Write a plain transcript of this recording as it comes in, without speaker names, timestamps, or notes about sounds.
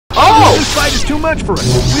fight is too much for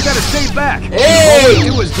us. We better stay back. Hey! All we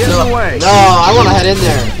do is get in the way. No, I want to head in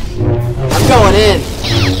there. I'm going in.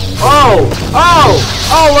 Oh! Oh!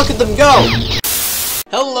 Oh, look at them go!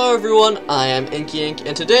 Hello everyone, I am Inkyink,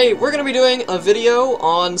 and today we're going to be doing a video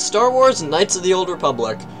on Star Wars Knights of the Old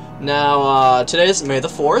Republic. Now, today's May the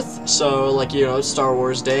 4th, so, like, you know, Star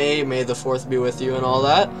Wars Day, May the 4th be with you and all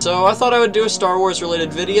that. So I thought I would do a Star Wars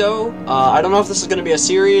related video. I don't know if this is going to be a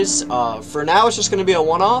series. For now, it's just going to be a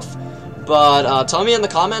one-off. But, tell me in the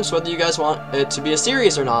comments whether you guys want it to be a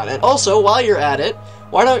series or not. And also, while you're at it,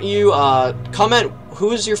 why don't you, comment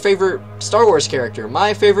who's your favorite Star Wars character?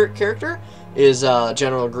 My favorite character is,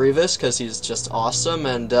 General Grievous, because he's just awesome,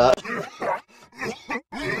 and,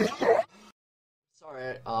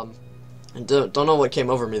 sorry, don't know what came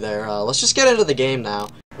over me there. Let's just get into the game now.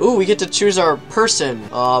 Ooh, we get to choose our person.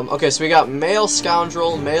 Okay, so we got male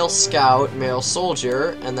scoundrel, male scout, male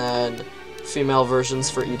soldier, and then female versions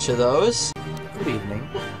for each of those. Good evening.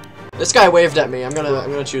 This guy waved at me. I'm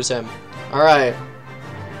gonna choose him. All right.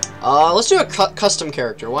 Let's do a custom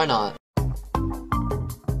character. Why not?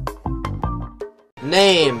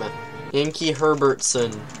 Name: Inky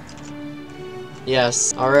Herbertson.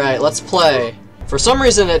 Yes. All right. Let's play. For some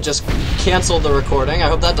reason, it just canceled the recording. I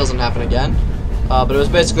hope that doesn't happen again. But it was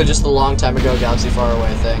basically just a long time ago, Galaxy Far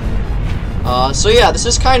Away thing. So yeah, this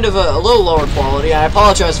is kind of a little lower quality. I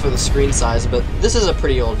apologize for the screen size, but this is a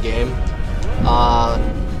pretty old game.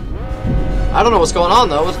 I don't know what's going on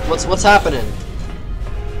though. What's happening?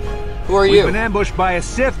 Who are you? We've been ambushed by a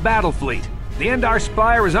Sith battle fleet. The Endar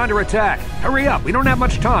Spire is under attack. Hurry up, we don't have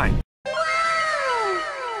much time.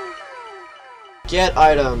 Get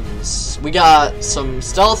items. We got some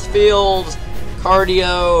stealth field,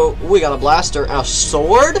 cardio. Ooh, we got a blaster, a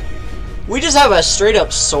sword. We just have a straight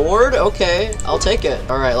up sword? Okay, I'll take it.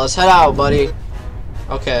 Alright, let's head out, buddy.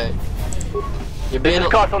 Okay. You're being... This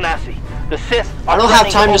is Carthel Nassi. The Sith I don't have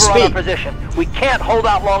time to speak. Position. We can't hold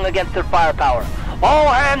out long against their firepower. All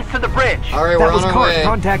hands to the bridge. Alright, That we're was on our Cart way.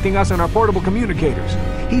 contacting us on our portable communicators.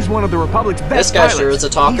 He's one of the Republic's best This guy pilots. sure is a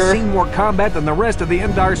talker. He's seen more combat than the rest of the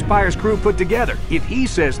Endar Spire's crew put together. If he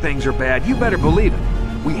says things are bad, you better believe it.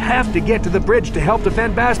 We have to get to the bridge to help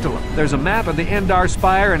defend Bastila. There's a map of the Endar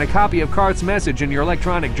Spire and a copy of Cart's message in your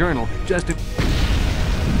electronic journal. Just to...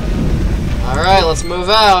 Alright, let's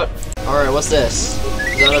move out. Alright, what's this?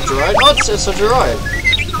 Is that a droid? Oh, it's a droid.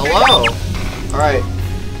 Hello. Alright,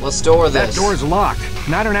 let's door this. That door's locked,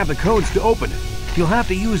 and I don't have the codes to open it. You'll have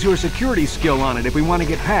to use your security skill on it if we want to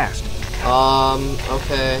get past.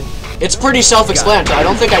 Okay. It's pretty self-explanatory. I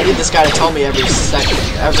don't think I need this guy to tell me every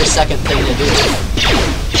second thing to do.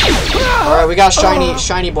 Alright, we got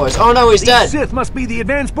shiny boys. Oh no, he's dead! Sith must be the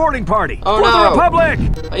advanced boarding party! Oh For no! the Republic!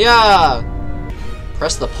 Yeah!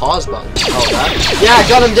 Press the pause button. Oh, that? Yeah,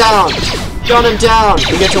 gun him down! Gun him down!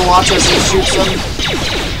 We get to watch as he shoots him.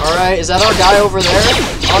 Alright, is that our guy over there?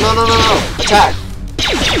 Oh no, no, no, no! Attack!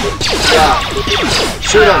 Yeah.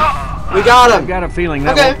 Shoot him! We got him! I've got a feeling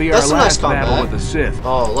that Okay, won't be our that's a nice last battle combat. with the Sith.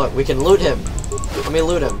 Oh, look, we can loot him. Let me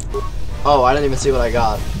loot him. Oh, I didn't even see what I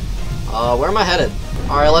got. Where am I headed?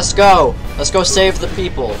 Alright, let's go. Let's go save the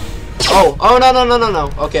people. Oh, no, no, no, no, no.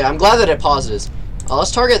 Okay, I'm glad that it pauses.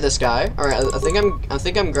 Let's target this guy. Alright, I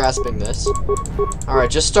think I'm grasping this. Alright,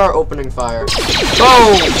 just start opening fire.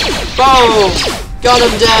 Boom! Boom! Got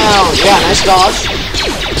him down! Yeah, nice dodge.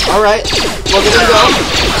 Alright, look at him go.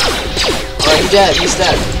 Alright, he's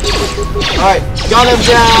dead. Alright, got him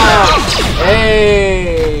down!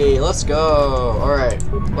 Hey! Let's go. Alright,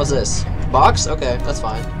 what's this? Box? Okay, that's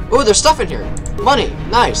fine. Ooh, there's stuff in here. Money.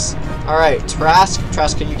 Nice. Alright,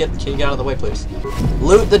 Trask, can you get out of the way, please?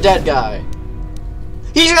 Loot the dead guy.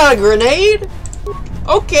 He's got a grenade?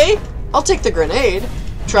 Okay, I'll take the grenade.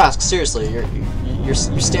 Trask, seriously, you're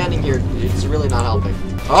standing here. It's really not helping.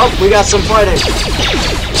 Oh, we got some fighting.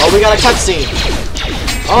 Oh, we got a cutscene.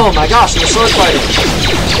 Oh my gosh, they're sword fighting.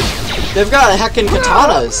 They've got heckin'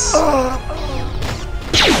 katanas.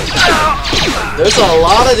 There's a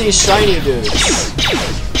lot of these shiny dudes.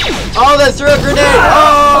 Oh, they threw a grenade!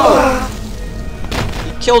 Oh!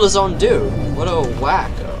 He killed his own dude. What a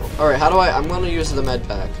wacko. Alright, I'm gonna use the med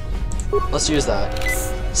pack. Let's use that.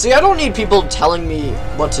 See, I don't need people telling me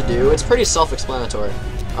what to do. It's pretty self-explanatory.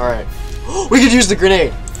 Alright. We could use the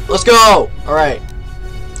grenade! Let's go! Alright.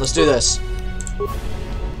 Let's do this.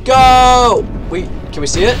 Go! Can we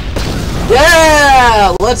see it?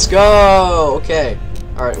 Yeah! Let's go! Okay.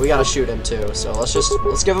 Alright, we gotta shoot him too, so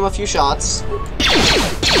let's give him a few shots.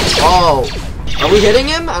 Oh! Are we hitting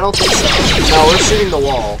him? I don't think so. No, we're shooting the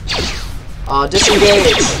wall.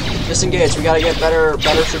 Disengage! Disengage, we gotta get better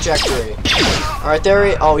trajectory. Alright, there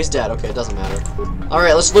he... Oh, he's dead. Okay, it doesn't matter.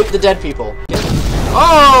 Alright, let's loot the dead people.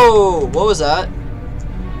 Oh! What was that?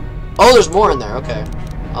 Oh, there's more in there. Okay.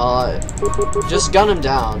 Just gun him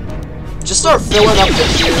down. Just start filling up the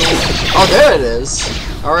queue. Oh, there it is.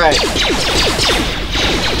 Alright.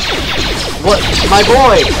 What? My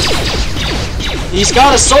boy! He's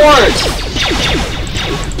got a sword!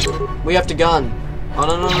 We have to gun. Oh,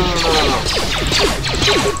 no.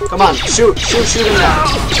 Come on, shoot him now.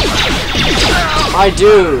 My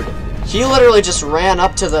dude. He literally just ran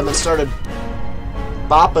up to them and started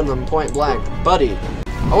bopping them point blank. Buddy.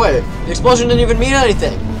 Oh wait, the explosion didn't even mean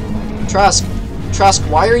anything. Trask,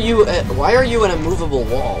 why are you an immovable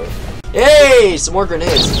wall? Hey, some more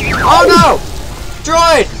grenades. Oh no!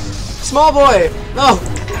 Droid! Small boy! No!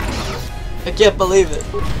 I can't believe it.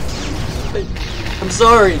 I'm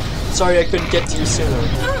sorry. Sorry I couldn't get to you sooner.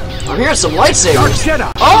 I'm hearing some lightsabers. Dark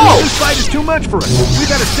Jedi! Oh! This fight is too much for us. We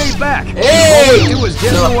gotta stay back. Hey! All we do is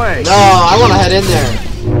get in the way. No, I want to head in there.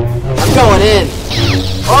 I'm going in.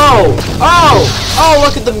 Oh!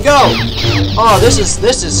 Look at them go! Oh, this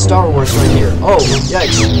is Star Wars right here. Oh,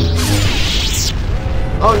 yikes.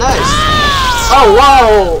 Oh, nice. Oh,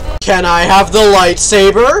 whoa! Can I have the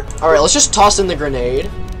lightsaber? Alright, let's just toss in the grenade.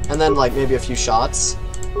 And then, like, maybe a few shots.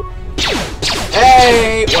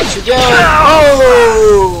 Hey! What you doing?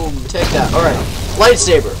 Oh! Take that. Alright.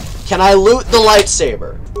 Lightsaber. Can I loot the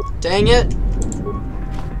lightsaber? Dang it.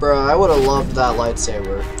 Bro, I would have loved that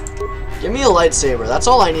lightsaber. Give me a lightsaber. That's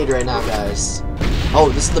all I need right now, guys. Oh,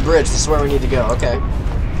 this is the bridge. This is where we need to go. Okay.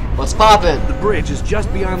 What's poppin'? The bridge is just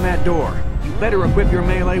beyond that door. You better equip your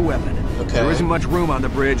melee weapon. Okay. There isn't much room on the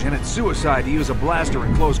bridge, and it's suicide to use a blaster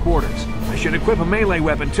in close quarters. I should equip a melee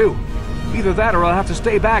weapon, too. Either that or I'll have to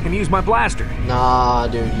stay back and use my blaster. Nah,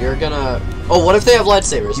 dude. You're gonna... Oh, what if they have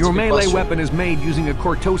lightsabers? Your melee weapon is made using a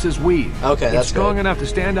Cortosis weave. Okay, that's It's strong good. enough to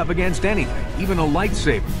stand up against anything, even a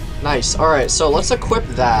lightsaber. Nice. Alright, so let's equip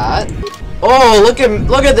that. Oh, look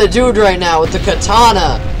at the dude right now with the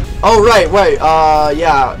katana. Oh, right, wait,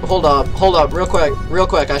 yeah, hold up, real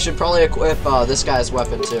quick, I should probably equip, this guy's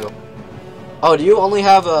weapon, too. Oh, do you only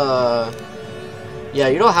have a... Yeah,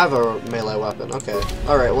 you don't have a melee weapon, okay.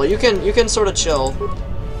 Alright, well, you can sort of chill.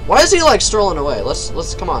 Why is he, like, strolling away? Let's,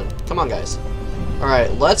 come on, guys.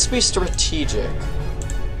 Alright, let's be strategic.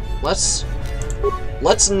 Let's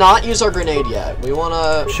not use our grenade yet. We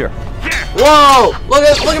wanna... Sure. Whoa! Look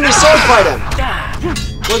at me sword fight him!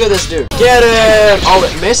 Look at this dude. Get him! Oh,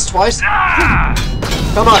 it missed twice?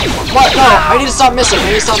 Come on. What? No, I need to stop missing.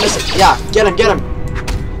 Yeah, get him.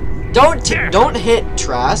 Don't hit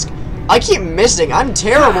Trask. I keep missing. I'm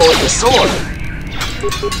terrible with the sword.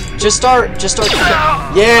 Just start.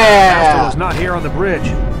 Yeah! Bastill's not here on the bridge.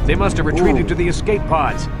 They must have retreated to the escape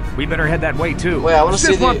pods. We better head that way too. Wait, I want to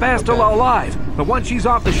see the... want Bastilla alive, but once she's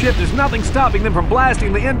off the ship, there's nothing stopping them from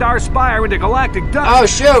blasting the Endar Spire into galactic dust. Oh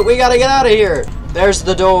shoot, we gotta get out of here. There's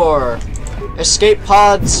the door. Escape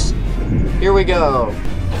pods. Here we go.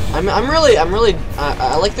 I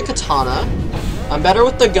like the katana. I'm better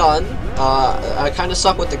with the gun. I kind of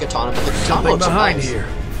suck with the katana, but the katana Something looks behind nice. here.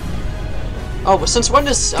 Oh, but since when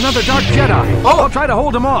does... Another Dark Jedi. Oh! I'll try to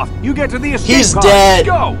hold him off. You get to the escape He's pod. dead.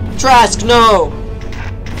 Go! Trask, no!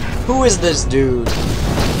 Who is this dude?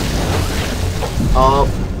 Oh,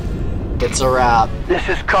 it's a wrap. This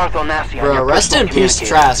is Carthonasi. Bro, rest in peace,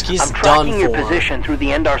 Trask. He's I'm done tracking your for. position through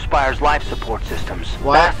the Endar Spire's life support systems.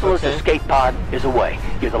 What? Bastilla's Okay. escape pod is away.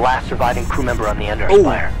 You're the last surviving crew member on the Endar Ooh,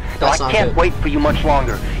 Spire. Now, that's I not can't good. wait for you much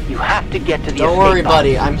longer. You have to get to the Don't escape worry, pod.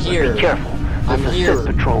 buddy. I'm But here. Be careful. I'm There's a here. Sith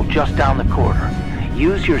patrol just down the corridor.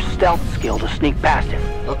 Use your stealth skill to sneak past him.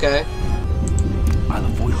 Okay. I'll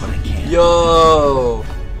avoid what I can. Yo!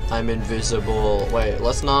 I'm invisible. Wait,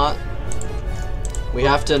 let's not. We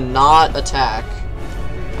have to not attack.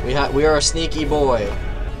 We are a sneaky boy.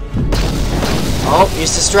 Oh,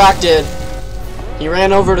 he's distracted. He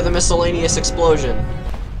ran over to the miscellaneous explosion.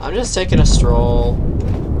 I'm just taking a stroll.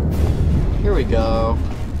 Here we go.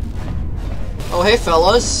 Oh, hey,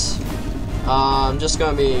 fellas. I'm just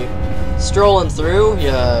gonna be strolling through,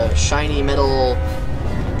 ya shiny metal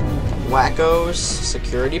wackos.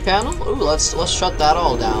 Security panel? Ooh, let's shut that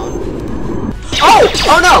all down. Oh!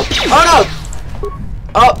 Oh no! Oh no!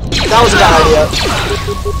 Oh, that was a bad idea.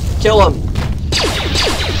 Kill him.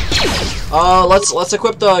 Let's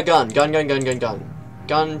equip the gun. Gun.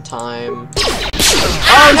 Gun time.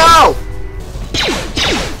 Oh no!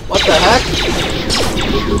 What the heck?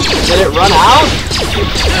 Did it run out?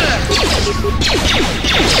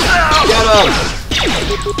 Get him!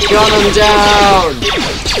 Gun him down!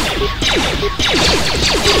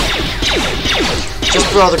 Just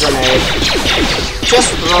throw the grenade. Just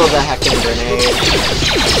throw the heckin' grenade.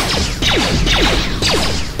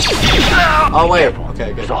 Oh wait, okay. Okay,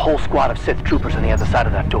 good. There's a whole squad of Sith troopers on the other side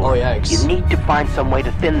of that door. Oh, yikes. You need to find some way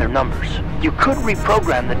to thin their numbers. You could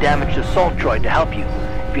reprogram the damaged assault droid to help you,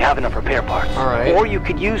 if you have enough repair parts. Alright. Or you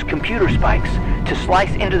could use computer spikes to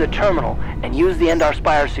slice into the terminal and use the Endar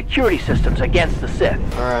Spire's security systems against the Sith.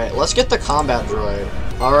 Alright, let's get the combat droid.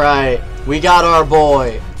 Alright, we got our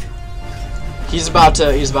boy. He's about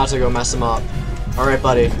to go mess him up. Alright,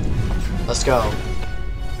 buddy. Let's go.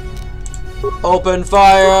 Open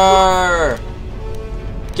fire!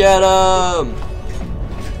 Get him!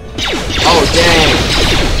 Oh, dang.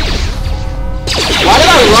 Why did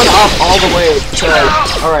I run up all the way to...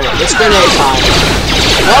 Alright, it's grenade time.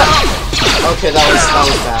 What? Okay, that was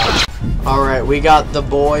bad. Alright, we got the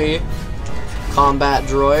boy combat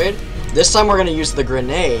droid. This time we're gonna use the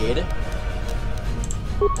grenade.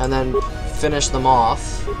 And then finish them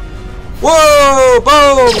off. Whoa!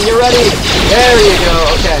 Boom! You ready? There you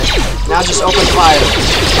go. Okay. Now just open fire.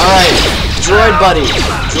 Alright. Droid buddy.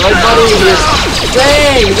 Droid buddy, he is...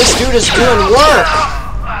 Dang! This dude is doing work!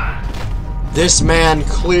 This man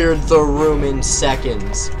cleared the room in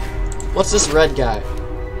seconds. What's this red guy?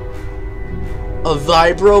 A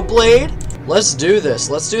vibro blade? Let's do this.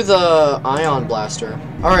 Let's do the ion blaster.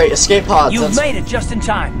 Alright, escape pods. You've made it just in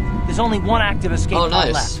time. There's only one active escape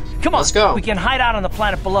pod left. Come on, let's go. We can hide out on the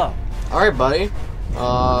planet below. Alright, buddy.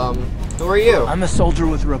 Who are you? I'm a soldier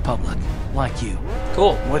with the Republic, like you.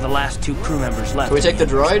 Cool. We're the last two crew members left. Can we take the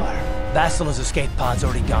droid? Bastila's escape pod's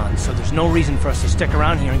already gone, so there's no reason for us to stick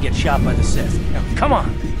around here and get shot by the Sith. Now, come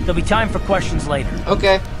on. There'll be time for questions later.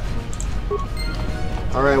 Okay.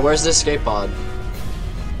 Alright, where's the escape pod?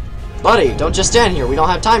 Buddy, don't just stand here. We don't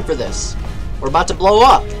have time for this. We're about to blow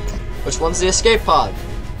up. Which one's the escape pod?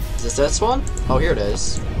 Is this one? Oh, here it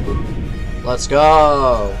is. Let's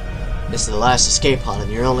go. This is the last escape pod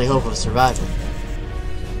and your only hope of survival.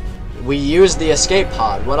 We used the escape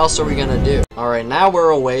pod. What else are we gonna do? Alright, now we're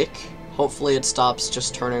awake. Hopefully it stops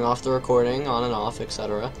just turning off the recording, on and off,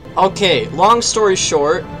 etc. Okay, long story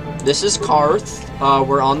short, this is Karth.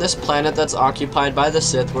 We're on this planet that's occupied by the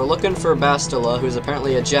Sith. We're looking for Bastila, who's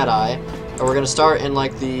apparently a Jedi. And we're gonna start in,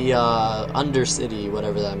 like, the, Undercity,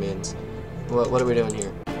 whatever that means. What are we doing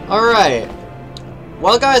here? Alright.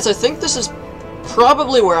 Well, guys, I think this is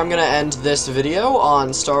probably where I'm gonna end this video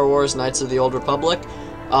on Star Wars Knights of the Old Republic.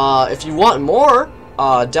 If you want more,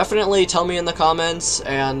 definitely tell me in the comments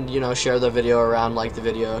and, you know, share the video around, like the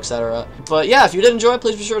video, etc. But yeah, if you did enjoy,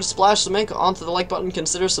 please be sure to splash some ink onto the like button,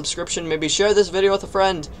 consider subscription, maybe share this video with a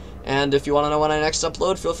friend. And if you want to know when I next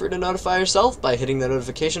upload, feel free to notify yourself by hitting the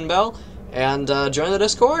notification bell. And join the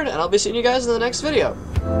Discord, and I'll be seeing you guys in the next video.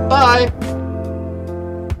 Bye!